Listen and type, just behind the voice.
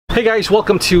Hey guys,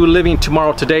 welcome to Living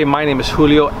Tomorrow Today. My name is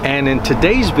Julio, and in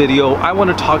today's video I want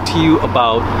to talk to you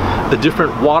about the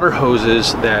different water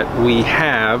hoses that we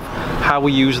have, how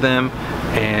we use them,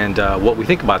 and what we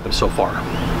think about them so far.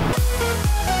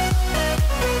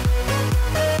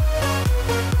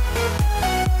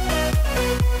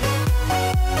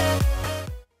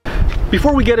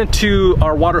 Before we get into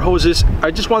our water hoses,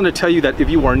 I just wanted to tell you that if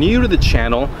you are new to the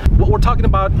channel, what we're talking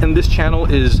about in this channel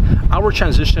is our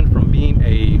transition from being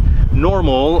a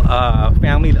normal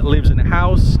family that lives in a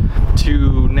house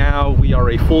to now we are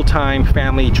a full-time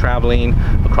family traveling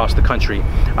across the country.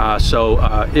 So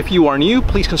if you are new,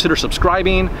 please consider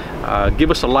subscribing. Give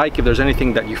us a like if there's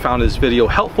anything that you found this video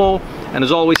helpful. And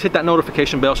as always, hit that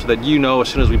notification bell so that you know as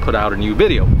soon as we put out a new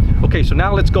video. Okay, so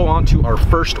now let's go on to our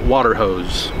first water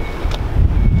hose.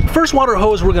 First water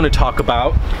hose we're going to talk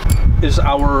about is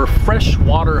our fresh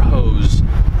water hose.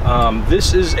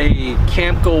 This is a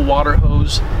Camco water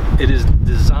hose. It is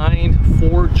designed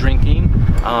for drinking.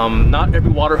 Not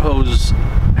every water hose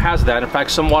has that. In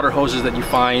fact, some water hoses that you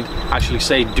find actually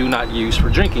say do not use for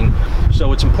drinking.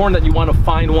 So it's important that you want to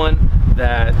find one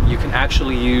that you can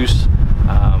actually use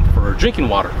for drinking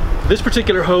water. This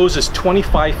particular hose is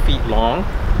 25 feet long.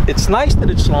 It's nice that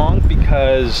it's long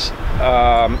because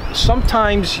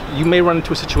sometimes you may run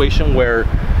into a situation where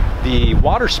the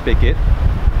water spigot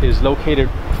is located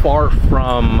far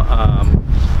from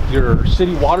your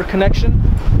city water connection.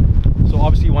 So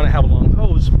obviously you want to have a long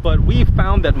hose, but we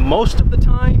found that most of the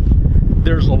time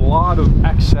there's a lot of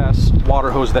excess water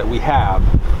hose that we have.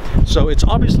 So it's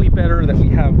obviously better that we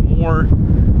have more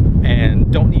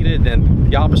and don't need it than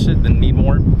the opposite, than need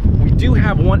more. We do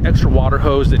have one extra water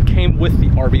hose that came with the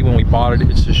RV when we bought it.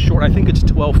 It's just short, I think it's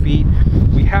 12 feet.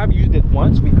 We have used it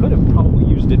once. We could have probably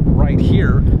used it right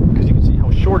here because you can see how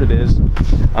short it is.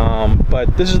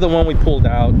 But this is the one we pulled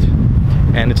out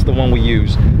and it's the one we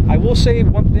use. I will say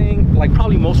one thing, like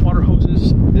probably most water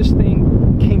hoses, this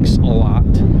thing kinks a lot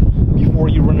before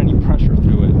you run any pressure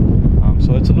through it.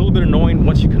 So it's a little bit annoying.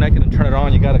 Once you connect it and turn it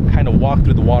on, you got to kind of walk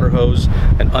through the water hose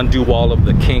and undo all of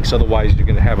the kinks, otherwise you're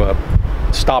going to have a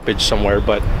stoppage somewhere.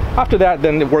 But after that,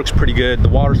 then it works pretty good. The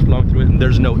water's flowing through it and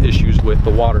there's no issues with the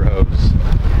water hose.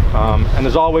 And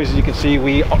as always, as you can see,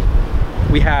 we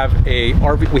have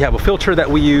a filter that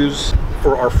we use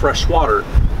for our fresh water.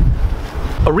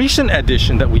 A recent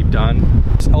addition that we've done,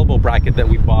 this elbow bracket that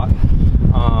we bought,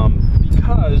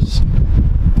 because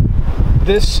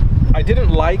I didn't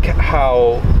like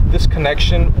how this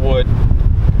connection would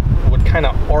kind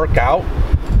of arc out,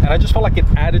 and I just felt like it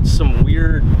added some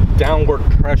weird downward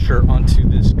pressure onto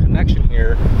this connection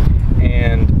here,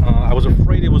 and I was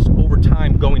afraid it was over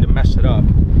time going to mess it up.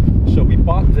 So we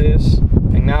bought this,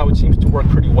 and now it seems to work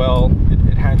pretty well.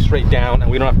 It hangs straight down, and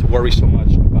we don't have to worry so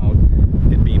much about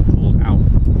it being pulled out.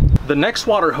 The next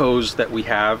water hose that we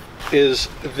have is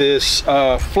this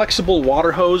flexible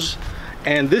water hose.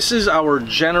 And this is our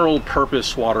general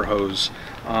purpose water hose.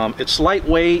 It's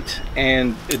lightweight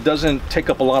and it doesn't take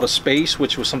up a lot of space,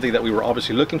 which was something that we were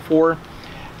obviously looking for.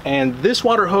 And this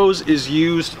water hose is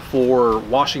used for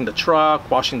washing the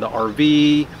truck, washing the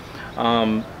RV,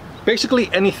 basically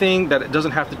anything that it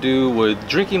doesn't have to do with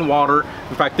drinking water.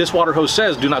 In fact, this water hose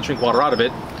says do not drink water out of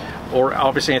it, or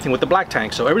obviously anything with the black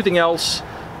tank. So everything else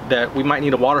that we might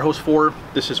need a water hose for,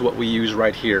 this is what we use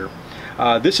right here.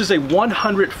 This is a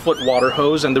 100-foot water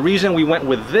hose, and the reason we went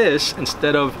with this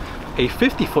instead of a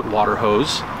 50-foot water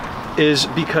hose is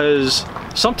because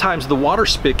sometimes the water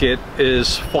spigot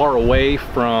is far away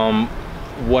from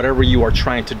whatever you are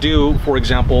trying to do. For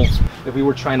example, if we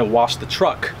were trying to wash the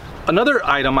truck. Another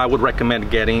item I would recommend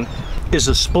getting is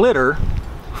a splitter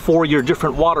for your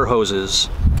different water hoses.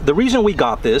 The reason we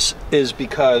got this is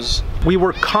because we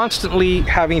were constantly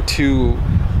having to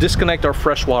disconnect our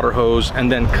fresh water hose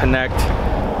and then connect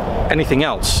anything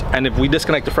else. And if we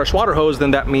disconnect the fresh water hose, then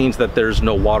that means that there's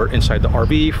no water inside the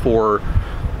RV for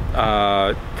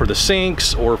the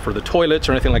sinks or for the toilets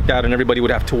or anything like that, and everybody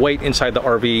would have to wait inside the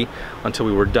RV until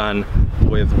we were done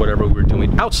with whatever we were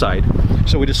doing outside.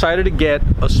 So we decided to get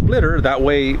a splitter. That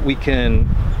way we can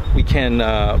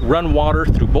run water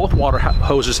through both water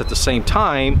hoses at the same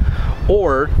time,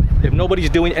 or if nobody's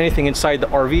doing anything inside the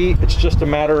RV, it's just a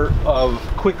matter of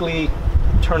quickly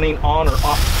turning on or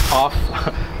off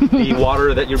the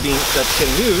water that's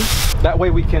getting used. That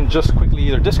way we can just quickly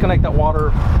either disconnect that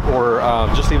water or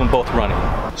just leave them both running.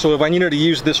 So if I needed to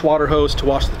use this water hose to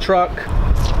wash the truck,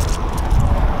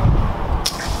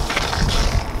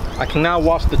 I can now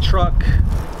wash the truck,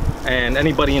 and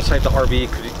anybody inside the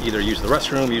RV could either use the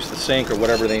restroom, use the sink, or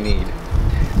whatever they need.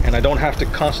 And I don't have to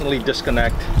constantly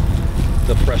disconnect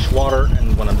the fresh water,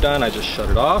 and when I'm done I just shut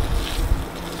it off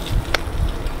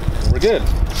good.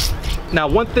 Now,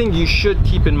 one thing you should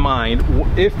keep in mind,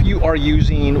 if you are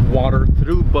using water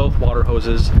through both water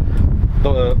hoses,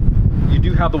 you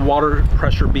do have the water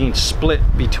pressure being split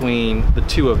between the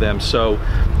two of them. So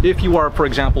if you are, for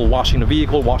example, washing a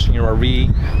vehicle, washing your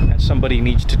RV, and somebody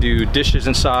needs to do dishes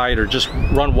inside or just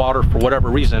run water for whatever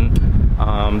reason,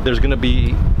 there's going to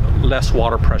be less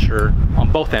water pressure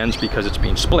on both ends because it's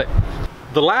being split.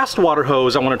 The last water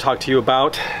hose I want to talk to you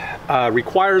about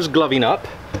requires gloving up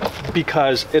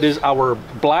because it is our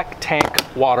black tank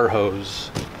water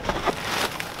hose.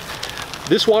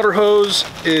 This water hose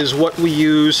is what we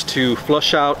use to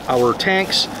flush out our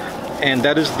tanks, and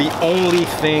that is the only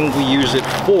thing we use it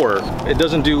for. It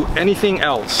doesn't do anything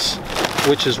else,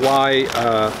 which is why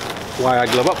I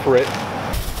glove up for it.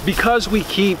 Because we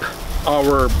keep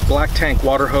our black tank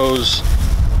water hose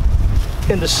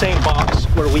in the same box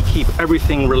where we keep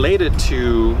everything related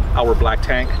to our black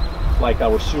tank, like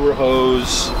our sewer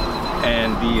hose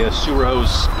and the sewer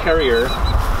hose carrier,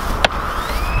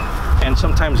 and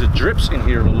sometimes it drips in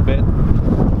here a little bit.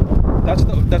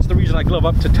 That's the reason I glove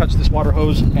up, to touch this water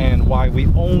hose, and why we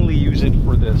only use it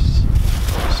for this.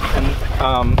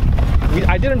 And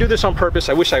I didn't do this on purpose.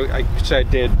 I wish I said I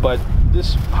did, but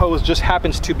this hose just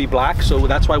happens to be black, so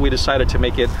that's why we decided to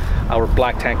make it our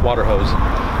black tank water hose.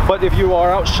 But if you are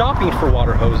out shopping for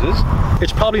water hoses,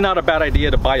 it's probably not a bad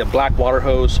idea to buy a black water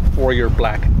hose for your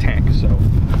black tank. So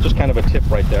just kind of a tip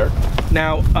right there.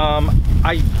 Now,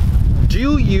 I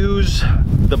do use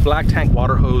the black tank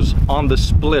water hose on the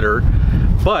splitter,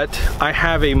 but I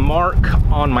have a mark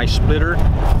on my splitter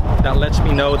that lets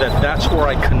me know that that's where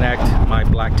I connect my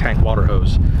black tank water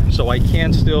hose. So I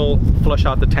can still flush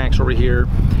out the tanks over here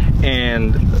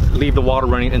and leave the water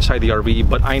running inside the RV,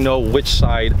 but I know which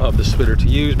side of the splitter to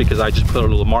use because I just put a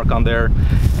little mark on there,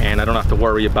 and I don't have to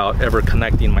worry about ever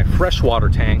connecting my freshwater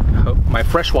tank, my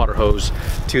freshwater hose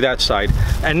to that side.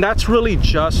 And that's really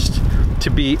just to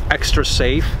be extra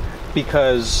safe,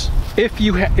 because if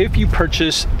you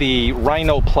purchase the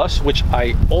Rhino Plus, which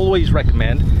I always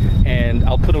recommend, and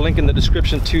I'll put a link in the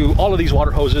description to all of these water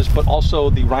hoses, but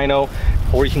also the Rhino,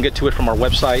 or you can get to it from our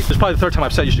website. It's probably the third time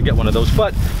I've said you should get one of those,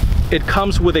 but it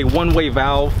comes with a one-way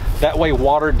valve. That way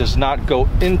water does not go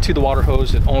into the water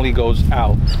hose, it only goes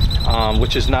out,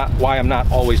 which is not why I'm not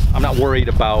worried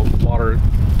about water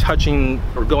touching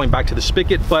or going back to the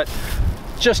spigot. But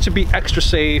just to be extra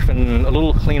safe and a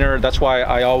little cleaner, that's why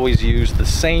I always use the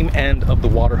same end of the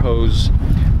water hose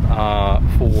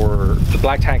for the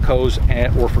black tank hose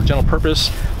or for general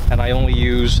purpose, and I only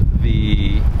use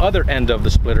the other end of the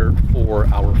splitter for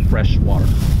our fresh water.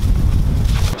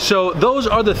 So those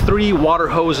are the 3 water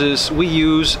hoses we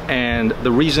use, and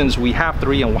the reasons we have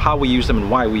 3 and how we use them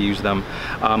and why we use them.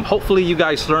 Hopefully you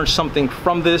guys learned something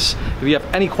from this. If you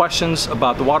have any questions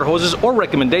about the water hoses or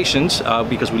recommendations,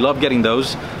 because we love getting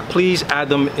those, please add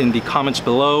them in the comments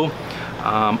below.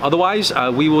 Otherwise,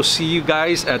 we will see you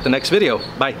guys at the next video.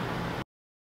 Bye.